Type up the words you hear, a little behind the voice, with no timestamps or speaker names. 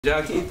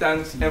Jackie,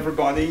 thanks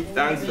everybody.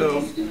 Thanks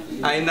to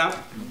iNAPP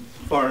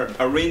for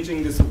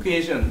arranging this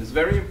occasion. It's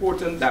very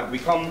important that we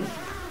come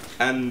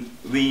and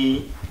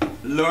we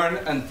learn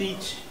and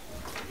teach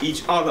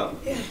each other.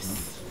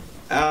 Yes.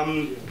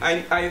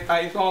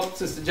 I thought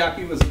Sister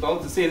Jackie was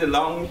about to say the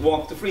long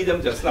walk to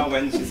freedom just now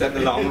when she said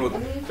the long road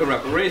to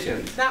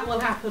reparations. That will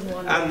happen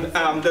one day.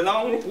 And the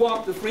long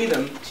walk to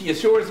freedom, she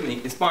assures me,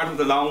 is part of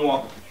the long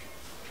walk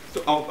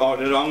to, or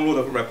the long road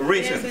of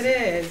reparations. Yes,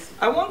 it is.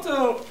 I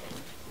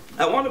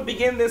want to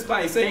begin this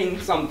by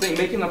saying something,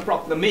 making a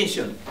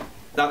proclamation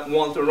that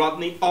Walter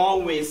Rodney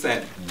always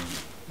said.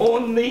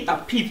 Only a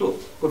people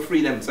could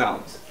free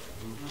themselves.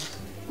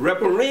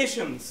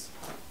 Reparations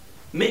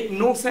make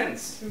no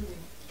sense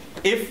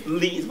if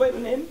Lee, is what the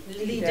name?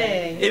 Lee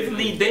Day. If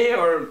Lee Day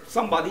or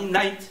somebody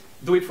Knight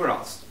do it for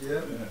us.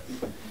 Yeah.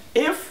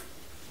 If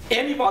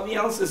anybody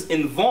else is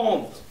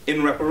involved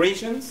in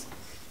reparations,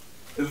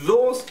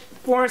 those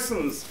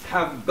persons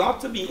have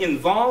got to be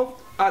involved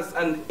as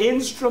an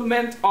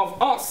instrument of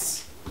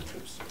us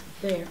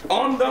There.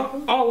 under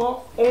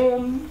our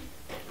own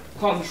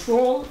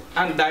control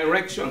and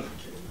direction.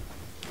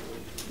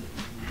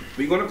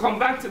 We're going to come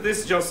back to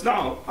this just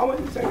now. How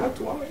many say that?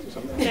 2 hours or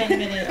something? 10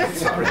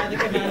 minutes. Sorry.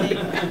 Kimani,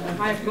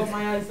 I've got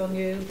my eyes on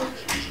you.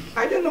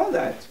 I didn't know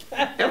that.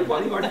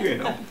 Everybody got here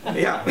now.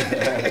 Yeah.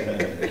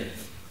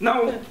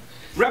 Now,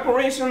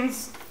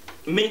 reparations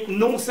make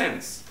no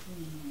sense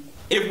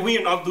if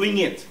we're not doing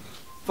it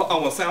for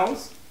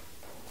ourselves.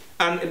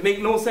 And it makes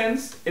no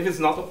sense if it's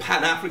not a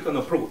Pan-African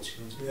approach.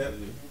 Yeah.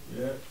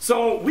 Yeah.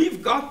 So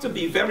we've got to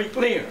be very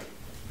clear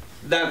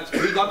that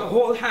we got to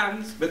hold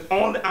hands with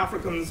all the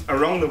Africans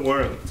around the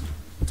world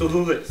to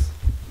do this.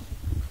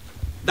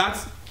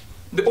 That's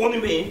the only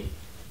way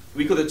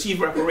we could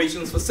achieve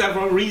reparations for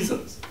several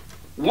reasons.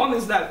 One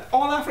is that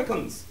all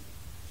Africans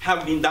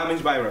have been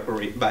damaged by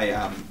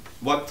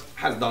what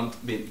has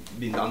been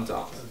done to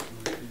us.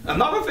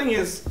 Another thing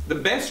is the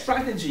best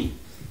strategy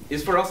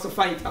is for us to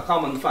fight a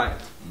common fight.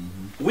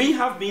 We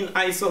have been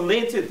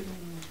isolated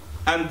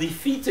and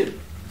defeated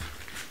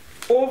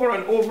over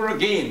and over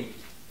again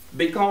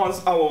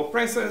because our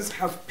oppressors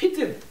have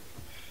pitted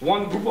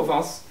one group of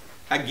us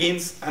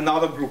against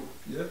another group.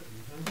 Yeah.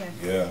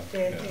 Yeah.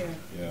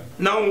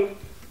 Now,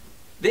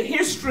 the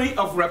history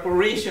of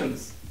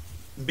reparations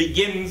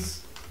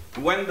begins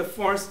when the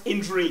first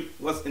injury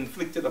was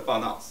inflicted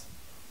upon us.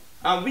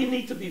 And we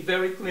need to be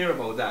very clear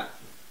about that.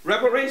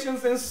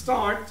 Reparations didn't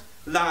start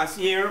last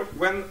year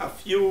when a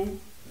few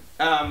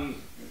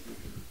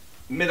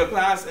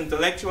middle-class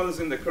intellectuals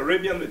in the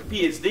Caribbean with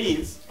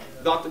PhDs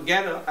got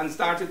together and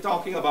started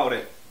talking about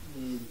it.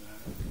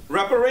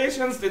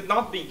 Reparations did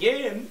not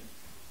begin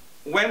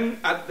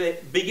when, at the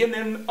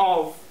beginning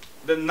of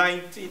the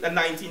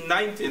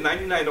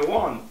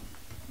 1991,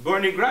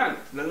 Bernie Grant,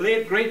 the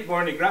late great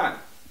Bernie Grant,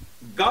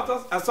 got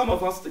us, some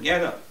of us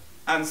together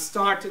and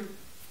started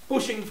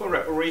pushing for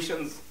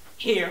reparations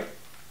here.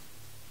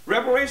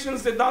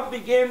 Reparations did not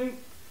begin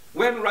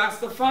when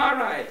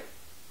Rastafari,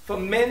 for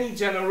many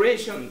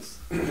generations,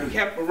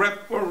 kept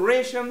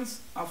reparations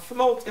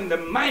afloat in the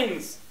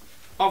minds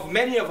of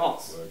many of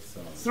us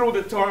through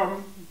the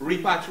term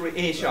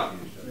repatriation.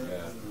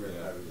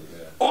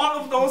 All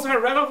of those are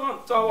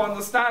relevant to our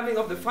understanding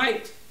of the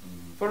fight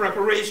for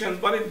reparations,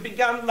 but it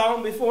began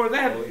long before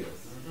then.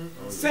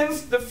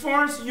 Since the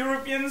first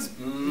Europeans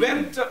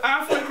went to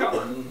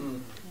Africa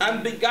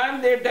and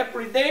began their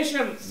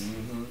depredations,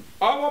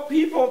 our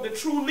people, the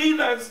true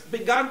leaders,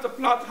 began to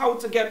plot how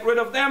to get rid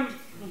of them.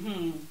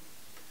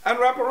 And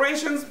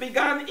reparations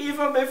began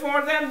even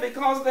before then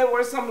because there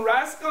were some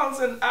rascals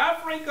in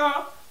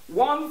Africa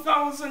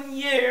 1,000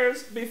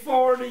 years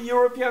before the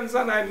Europeans,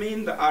 and I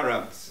mean the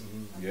Arabs.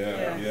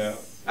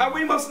 And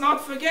we must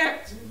not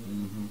forget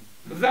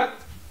that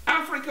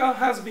Africa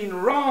has been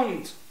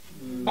wronged,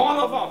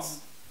 all of us,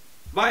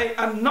 by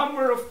a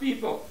number of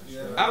people.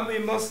 And we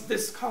must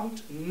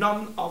discount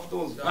none of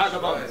those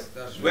vagabonds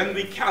when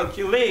we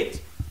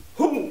calculate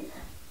who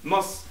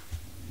must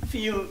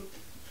feel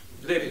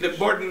the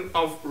burden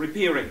of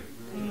repairing.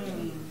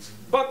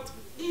 But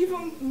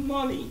even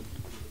money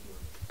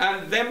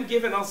and them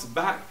giving us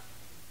back,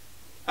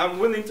 I'm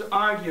willing to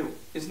argue,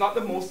 is not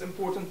the most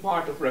important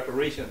part of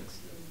reparations.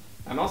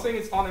 I'm not saying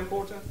it's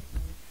unimportant.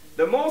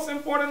 The most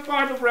important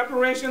part of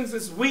reparations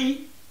is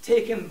we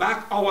taking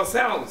back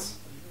ourselves,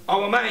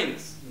 our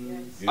minds,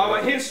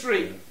 our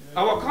history,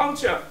 our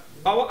culture,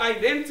 our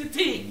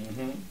identity,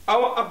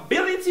 our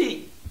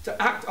ability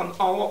to act on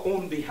our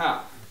own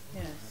behalf.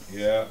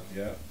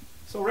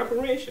 So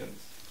reparations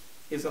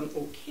is an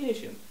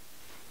occasion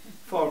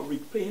for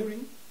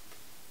repairing,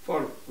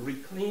 for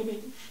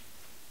reclaiming,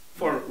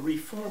 for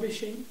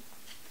refurbishing,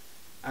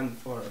 and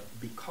for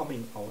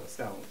becoming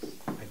ourselves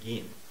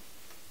again.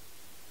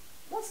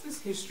 What's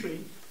this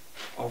history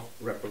of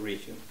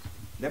reparations?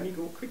 Let me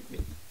go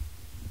quickly.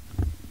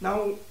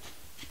 Now,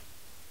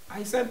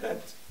 I said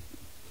that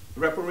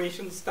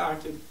reparations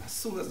started as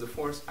soon as the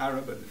first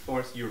Arab and the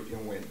first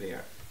European went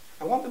there.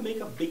 I want to make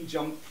a big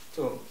jump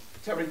to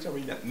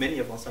territory that many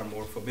of us are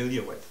more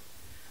familiar with.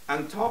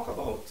 and talk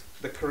about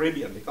the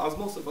Caribbean, because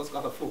most of us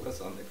got to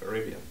focus on the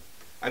Caribbean.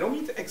 I don't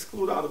mean to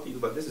exclude other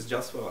people, but this is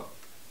just for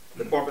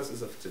the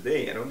purposes of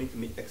today. I don't need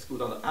to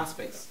exclude other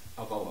aspects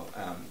of our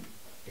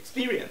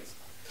experience.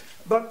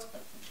 But,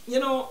 you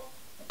know,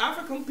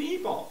 African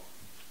people,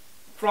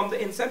 from the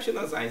inception,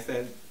 as I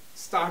said,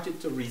 started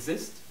to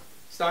resist,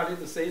 started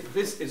to say,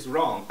 this is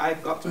wrong.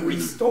 I've got to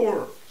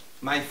restore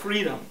my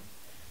freedom.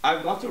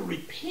 I've got to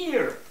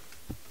repair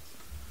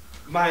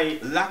my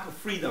lack of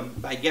freedom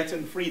by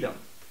getting freedom.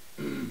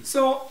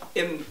 So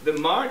in the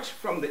march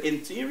from the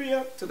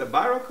interior to the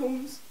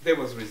barracoons, there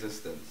was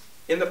resistance.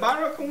 In the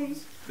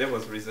barracoons, there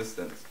was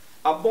resistance.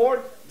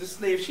 Aboard the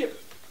slave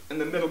ship in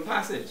the Middle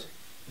Passage,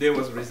 there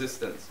was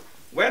resistance.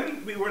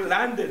 When we were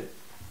landed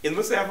in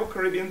whatever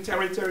Caribbean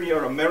territory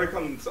or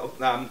American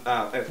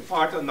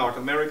part of North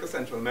America,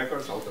 Central America,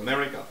 or South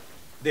America,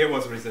 there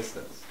was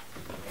resistance.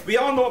 We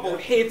all know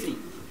about Haiti.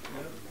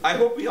 I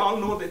hope we all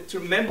know the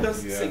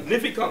tremendous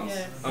significance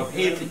of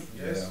Haiti.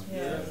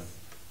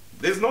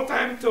 There's no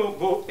time to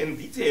go in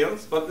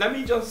details, but let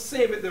me just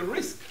say, with the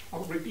risk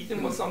of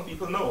repeating what some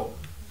people know,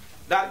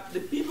 that the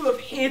people of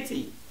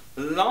Haiti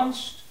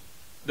launched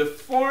the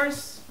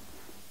first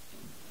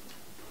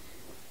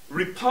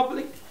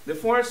republic, the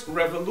first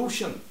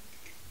revolution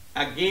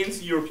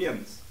against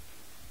Europeans,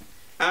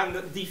 and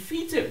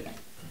defeated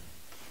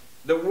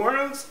the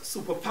world's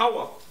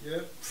superpower,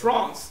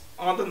 France,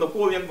 under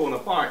Napoleon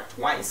Bonaparte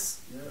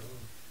twice.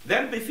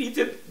 Then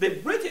defeated the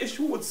British,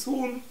 who would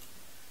soon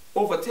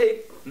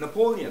overtake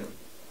Napoleon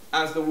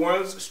as the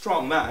world's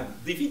strong man.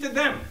 Defeated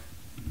them.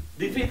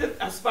 Defeated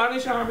a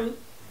Spanish army,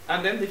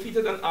 and then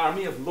defeated an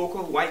army of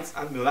local whites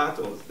and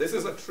mulattoes. This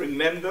is a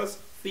tremendous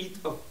feat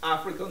of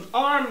African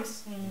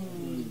arms.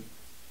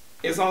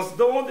 It's as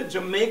though the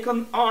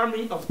Jamaican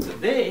army of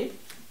today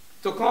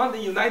took on the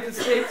United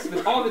States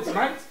with all its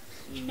might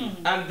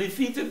and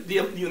defeated the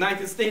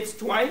United States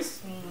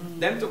twice,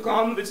 then took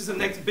on, which is the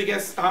next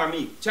biggest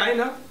army,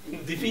 China,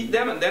 defeat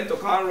them, and then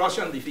took on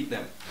Russia and defeat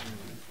them.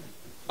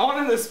 All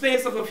in the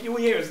space of a few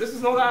years. This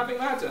is no laughing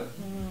matter.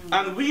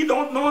 And we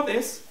don't know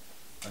this.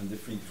 And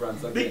defeat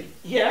France again.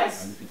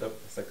 Yes. And defeat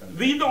a second.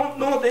 We don't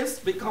know this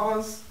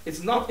because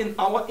it's not in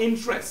our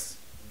interest,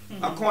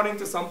 according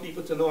to some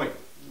people, to know it.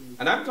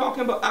 And I'm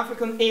talking about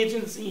African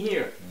agency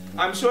here.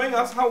 I'm showing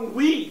us how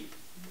we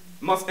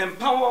must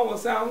empower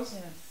ourselves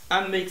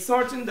and make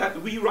certain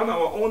that we run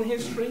our own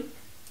history,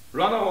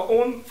 run our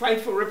own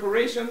fight for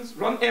reparations,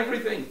 run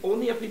everything.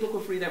 Only if people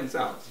could free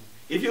themselves.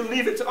 If you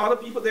leave it to other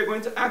people, they're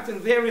going to act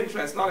in their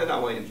interest, not in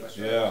our interest.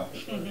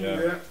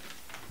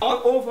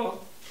 All over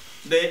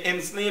the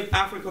enslaved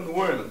African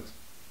world,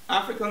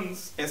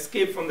 Africans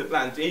escaped from the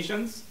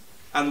plantations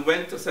and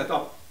went to set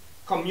up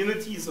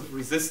communities of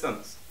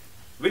resistance,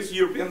 which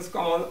Europeans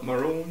call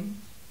Maroon,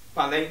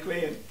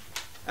 Palenque,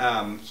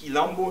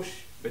 Quilombosh,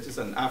 which is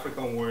an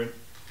African word,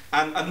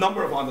 and a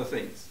number of other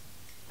things.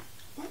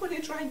 What were they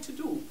trying to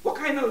do? What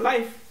kind of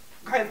life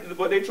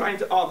were they trying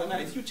to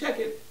organize? You check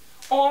it.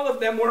 All of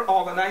them were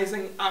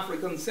organizing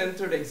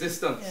African-centered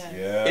existence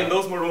in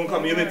those Maroon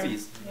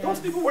communities. Those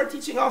people were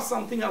teaching us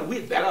something and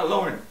we'd better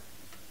learn.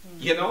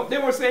 You know, they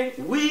were saying,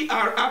 we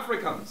are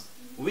Africans.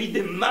 We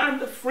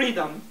demand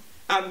freedom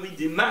and we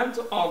demand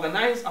to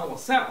organize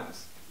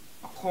ourselves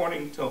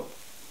according to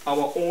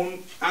our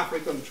own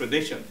African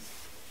traditions.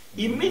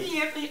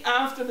 Immediately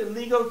after the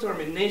legal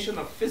termination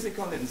of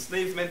physical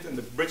enslavement in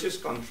the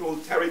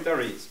British-controlled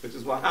territories, which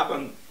is what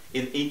happened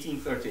in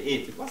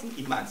 1838, it wasn't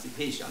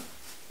emancipation.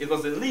 It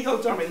was the legal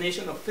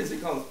termination of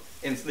physical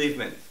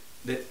enslavement.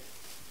 The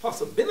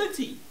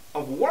possibility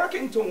of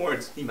working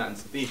towards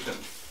emancipation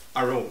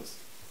arose.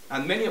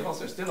 And many of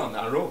us are still on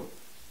that road,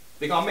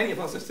 because many of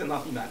us are still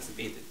not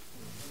emancipated.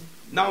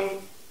 Now,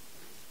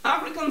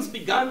 Africans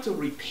began to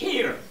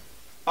repair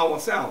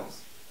ourselves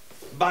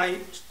by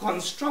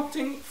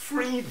constructing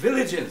free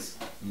villages.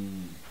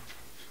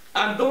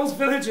 And those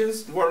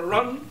villages were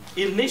run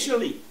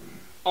initially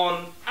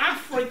on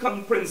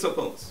African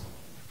principles.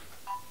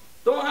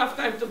 Don't have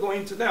time to go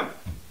into them.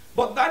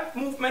 But that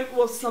movement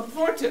was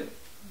subverted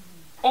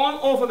all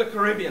over the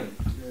Caribbean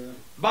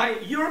by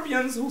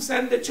Europeans who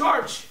sent the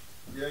church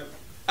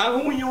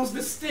and who used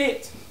the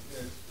state.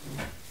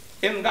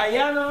 In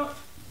Guyana,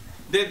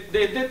 they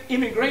did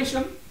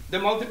immigration. They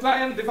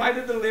multiplied and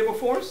divided the labor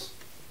force.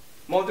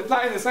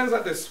 Multiply in the sense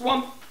that they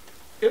swamped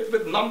it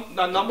with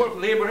a number of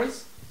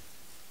laborers,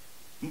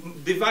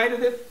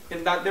 divided it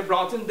in that they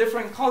brought in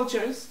different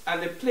cultures,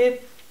 and they played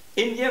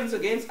Indians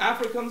against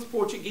Africans,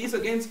 Portuguese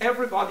against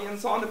everybody, and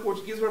so on. The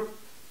Portuguese were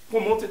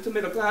promoted to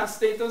middle class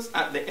status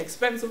at the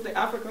expense of the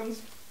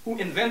Africans who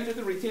invented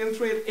the retail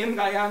trade in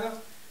Guyana.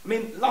 I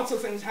mean, lots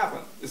of things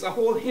happened. It's a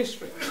whole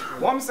history.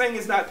 What I'm saying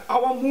is that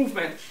our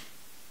movement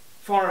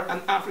for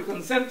an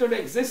African-centered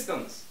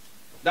existence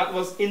that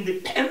was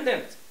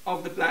independent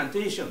of the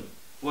plantation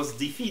was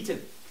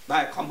defeated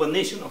by a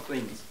combination of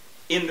things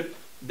in the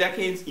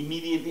decades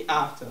immediately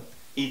after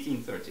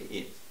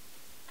 1838.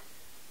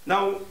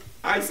 Now,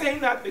 I'm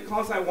saying that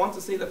because I want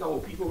to say that our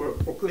people were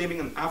proclaiming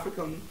an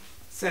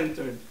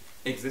African-centered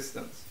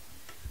existence.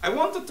 I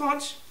want to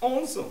touch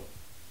also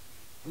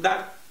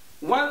that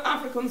while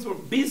Africans were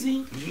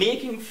busy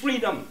making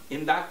freedom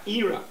in that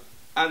era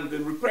and the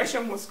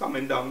repression was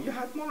coming down, you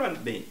had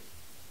Morant Bay.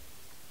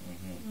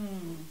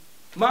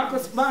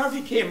 Marcus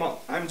Garvey came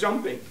up. I'm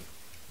jumping.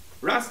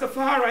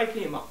 Rastafari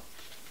came up.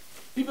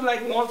 People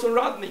like Walter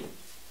Rodney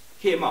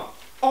came up,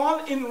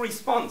 all in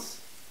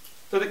response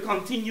to the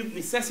continued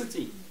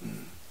necessity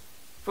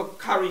for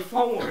carry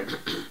forward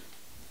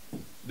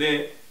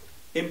the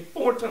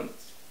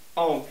importance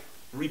of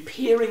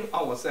repairing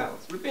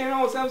ourselves. Repairing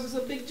ourselves is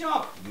a big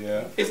job.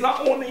 Yeah. It's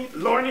not only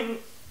learning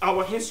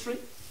our history,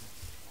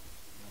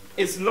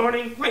 it's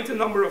learning quite a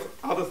number of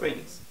other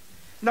things.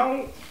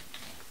 Now,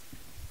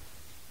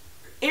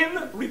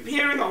 in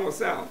repairing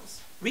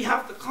ourselves, we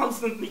have to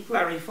constantly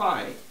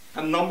clarify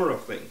a number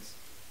of things.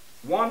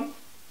 One,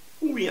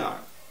 who we are.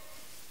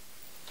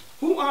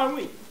 Who are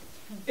we?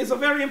 It's a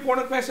very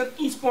important question.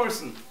 Each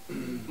person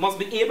must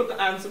be able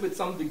to answer with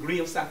some degree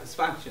of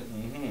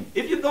satisfaction.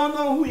 If you don't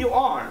know who you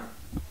are,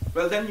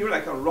 well, then you're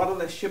like a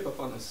rudderless ship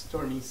upon a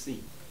stormy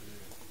sea.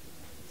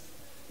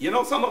 You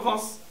know, some of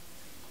us,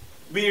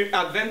 we're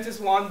Adventists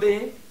one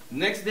day,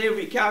 next day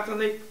we're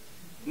Catholic,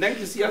 next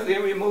you see us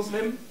there we're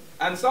Muslim,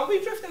 and so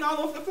we're drifting all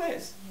over the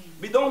place.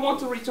 We don't want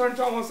to return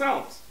to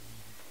ourselves.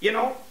 You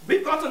know,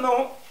 we've got to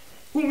know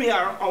who we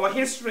are, our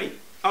history,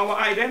 our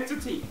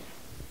identity.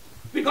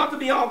 We've got to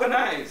be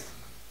organized.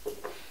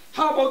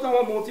 How about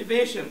our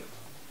motivation?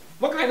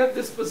 What kind of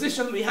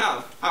disposition we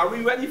have? Are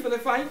we ready for the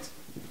fight?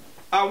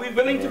 Are we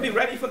willing to be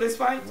ready for this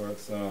fight?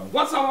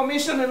 What's our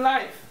mission in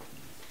life?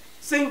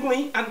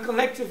 Singly and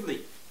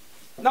collectively.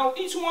 Now,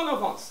 each one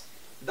of us,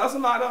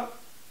 doesn't matter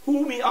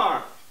who we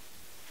are,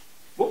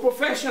 what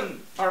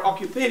profession or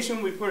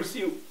occupation we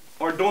pursue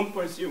or don't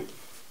pursue,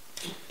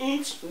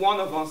 each one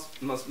of us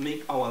must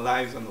make our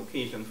lives an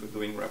occasion for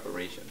doing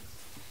reparations.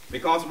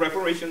 Because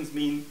reparations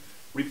mean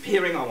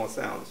repairing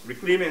ourselves,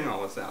 reclaiming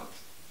ourselves.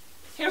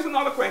 Here's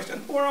another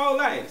question. Who are our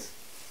lives?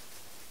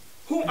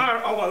 Who are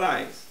our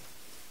lives?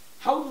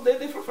 How do they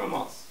differ from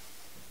us?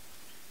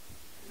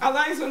 Our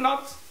lives are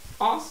not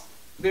us.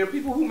 There are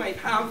people who might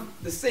have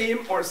the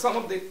same or some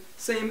of the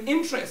same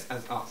interests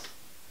as us.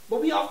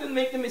 But we often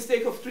make the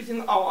mistake of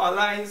treating our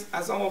allies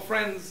as our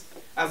friends,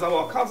 as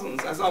our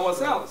cousins, as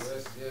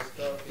ourselves.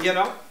 You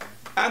know?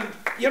 And,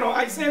 you know,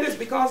 I say this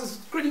because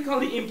it's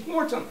critically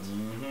important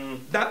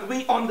that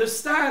we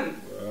understand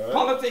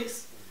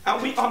politics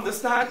and we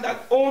understand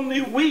that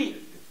only we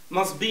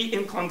must be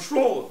in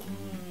control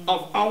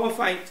of our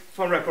fight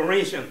for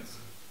reparations.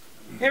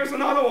 Here's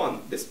another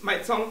one. This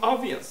might sound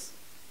obvious.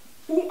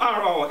 Who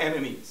are our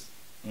enemies?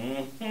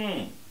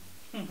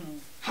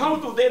 How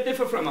do they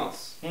differ from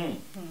us?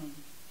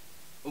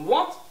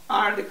 What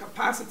are the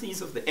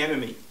capacities of the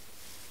enemy?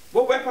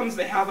 What weapons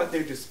they have at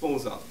their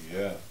disposal?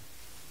 Yeah.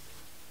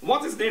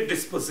 What is their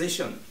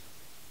disposition?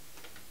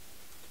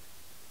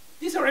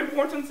 These are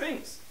important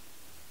things.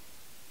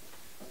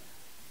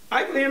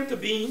 I claim to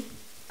be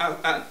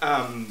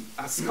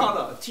a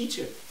scholar, a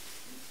teacher.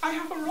 I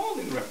have a role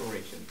in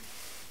reparations.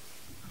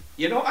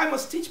 You know, I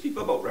must teach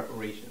people about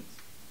reparations.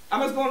 I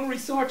must go and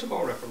research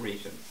about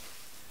reparations.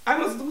 I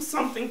must do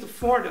something to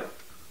further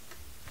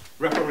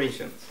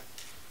reparations.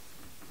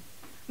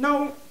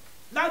 Now,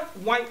 that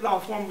white law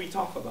form we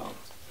talk about,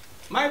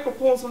 my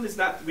proposal is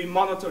that we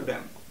monitor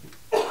them.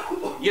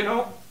 You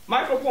know,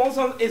 my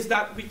proposal is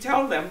that we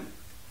tell them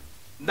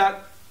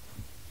that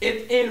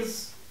it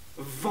is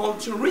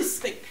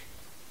vulturistic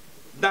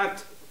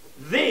that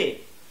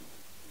they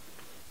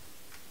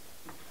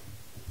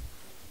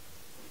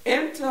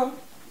enter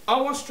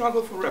our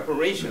struggle for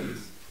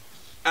reparations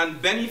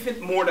and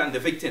benefit more than the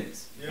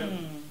victims. Yeah.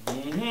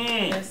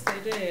 Yes,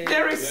 they did.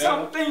 There is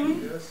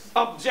something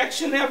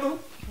objectionable.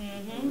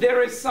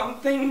 There is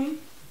something,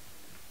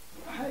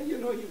 you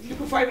know, you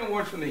can find a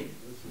word for me,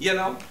 you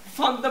know,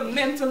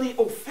 fundamentally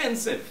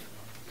offensive,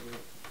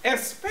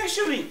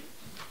 especially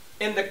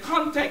in the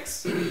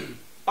context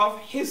of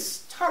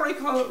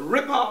historical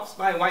rip-offs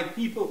by white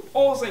people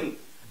posing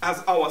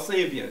as our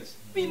saviors.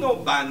 We know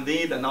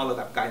Band-Aid and all of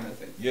that kind of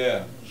thing.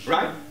 Yeah.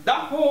 Right?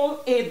 That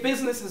whole aid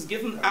business has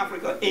given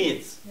Africa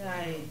AIDS.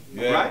 Right.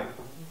 Yeah. Right?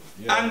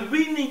 Yeah. And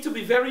we need to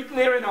be very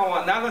clear in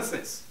our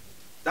analysis.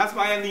 That's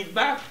why I lead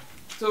back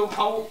to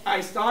how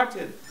I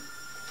started.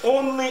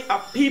 Only a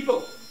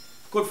people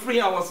could free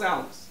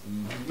ourselves.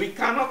 We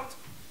cannot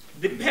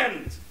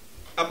depend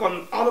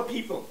upon other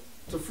people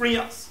to free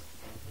us.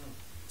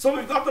 So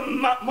we've got to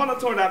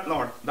monitor that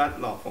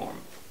law form.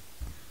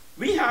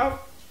 We have,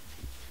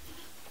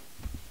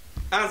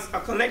 as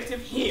a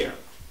collective here,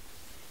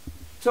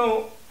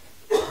 to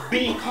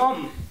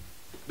become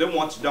the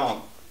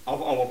watchdog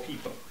of our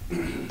people.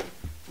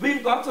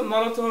 We've got to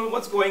monitor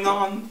what's going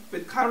on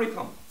with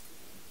CARICOM.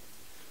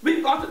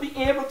 We've got to be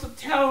able to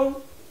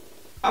tell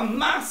a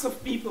mass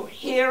of people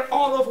here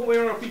all over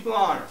where our people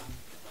are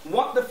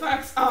what the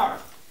facts are.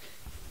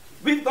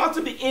 We've got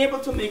to be able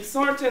to make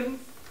certain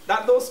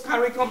that those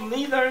CARICOM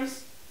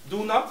leaders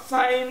do not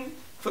sign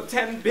for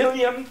 10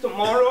 billion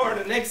tomorrow or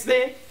the next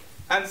day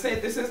and say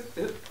this is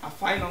a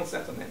final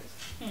settlement.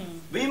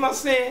 We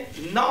must say,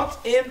 not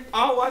in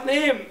our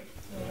name.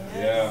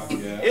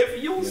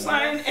 If you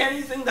sign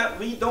anything that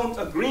we don't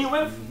agree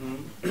with,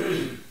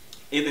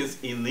 it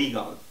is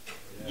illegal.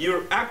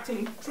 You're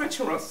acting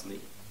treacherously.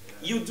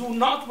 You do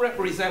not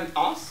represent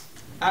us,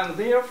 and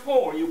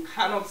therefore you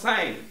cannot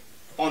sign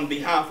on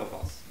behalf of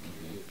us.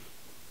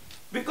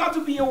 We've got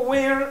to be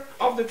aware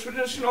of the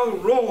traditional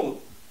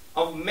role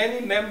of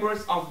many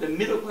members of the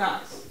middle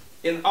class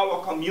in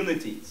our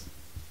communities.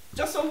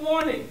 Just a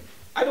warning.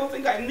 I don't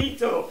think I need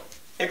to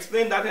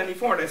explain that any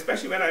further,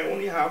 especially when I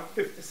only have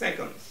 50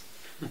 seconds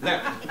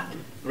left.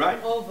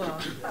 Right? Over.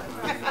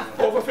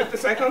 Over 50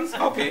 seconds?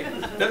 Okay.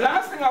 The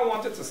last thing I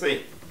wanted to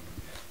say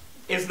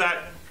is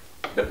that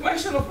the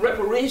question of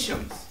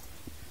reparations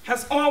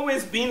has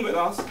always been with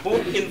us,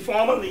 both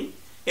informally,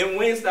 in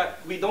ways that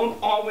we don't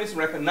always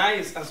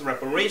recognize as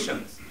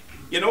reparations.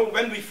 You know,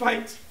 when we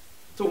fight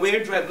to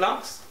wear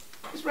dreadlocks,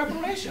 it's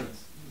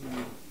reparations.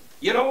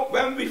 You know,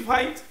 when we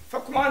fight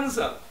for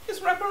Kwanzaa,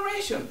 it's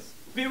reparations.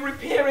 We're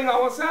repairing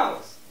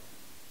ourselves.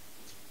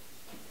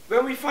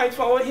 When we fight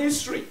for our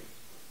history.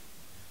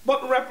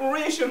 But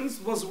reparations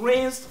was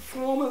raised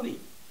formally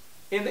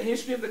in the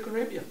history of the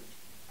Caribbean.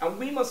 And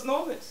we must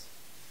know this.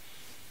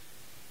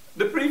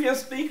 The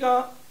previous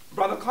speaker,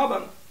 Brother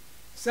Coburn,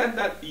 said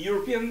that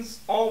Europeans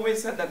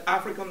always said that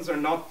Africans are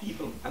not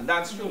people, and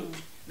that's true.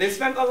 They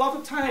spent a lot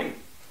of time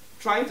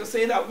trying to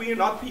say that we're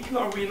not people,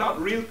 or we're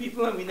not real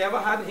people, and we never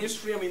had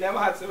history, and we never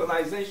had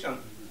civilization.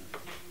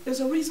 There's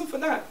a reason for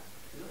that.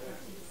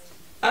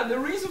 And the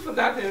reason for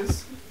that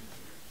is,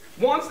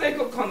 once they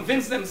could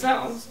convince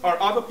themselves,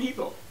 or other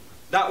people,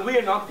 that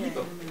we're not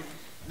people,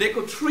 they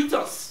could treat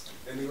us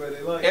any way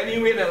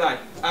they like,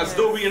 as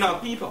though we're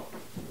not people.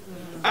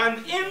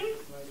 And in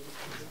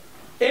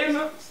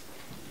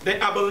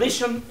the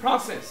abolition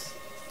process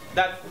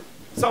that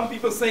some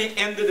people say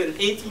ended in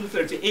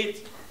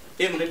 1838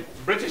 in the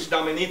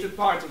British-dominated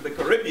part of the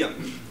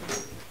Caribbean,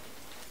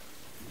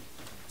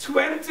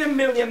 20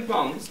 million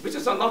pounds, which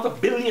is a lot of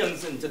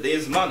billions in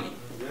today's money,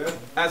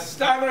 a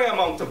staggering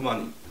amount of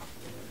money,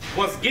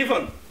 was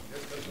given.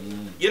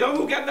 You know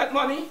who get that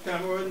money?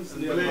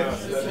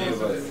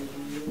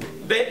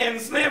 The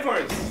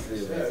enslavers.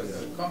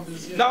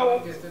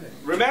 Now,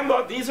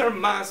 remember, these are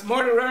mass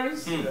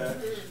murderers,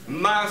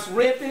 mass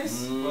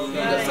rapists,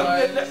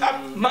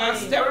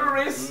 mass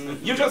terrorists,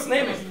 you just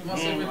name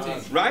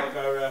it.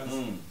 Right?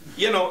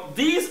 You know,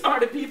 these are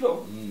the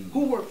people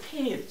who were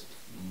paid.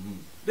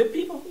 The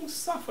people who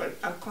suffered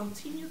and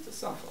continue to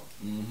suffer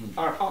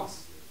are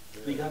us.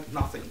 We got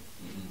nothing.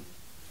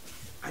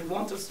 I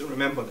want us to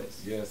remember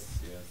this. Yes.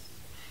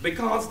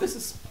 Because this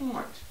is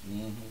part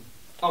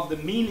of the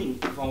meaning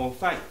of our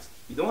fight.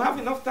 We don't have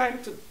enough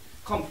time to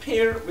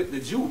compare with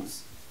the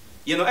Jews.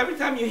 You know, every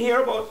time you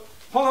hear about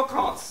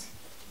Holocaust,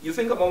 you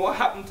think about what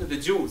happened to the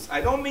Jews.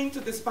 I don't mean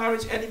to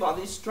disparage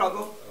anybody's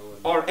struggle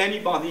or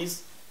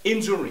anybody's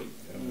injury.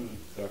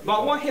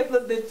 But what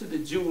Hitler did to the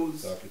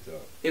Jews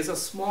is a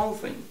small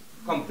thing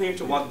compared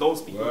to what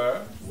those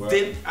people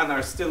did and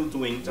are still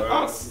doing to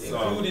us.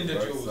 Including the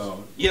Jews.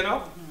 You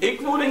know,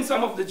 including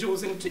some of the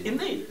Jews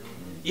indeed.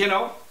 You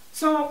know,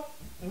 so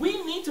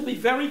we need to be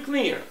very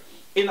clear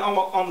in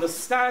our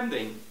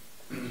understanding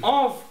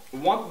of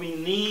what we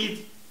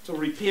need to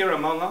repair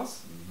among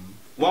us,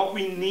 what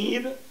we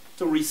need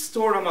to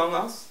restore among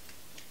us,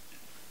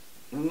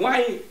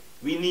 why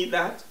we need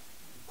that,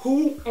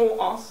 who owe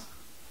us,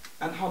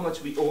 and how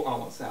much we owe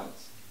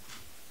ourselves.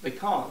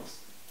 Because,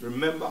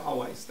 remember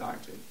how I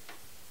started,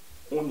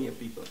 only a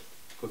people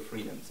could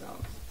free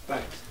themselves.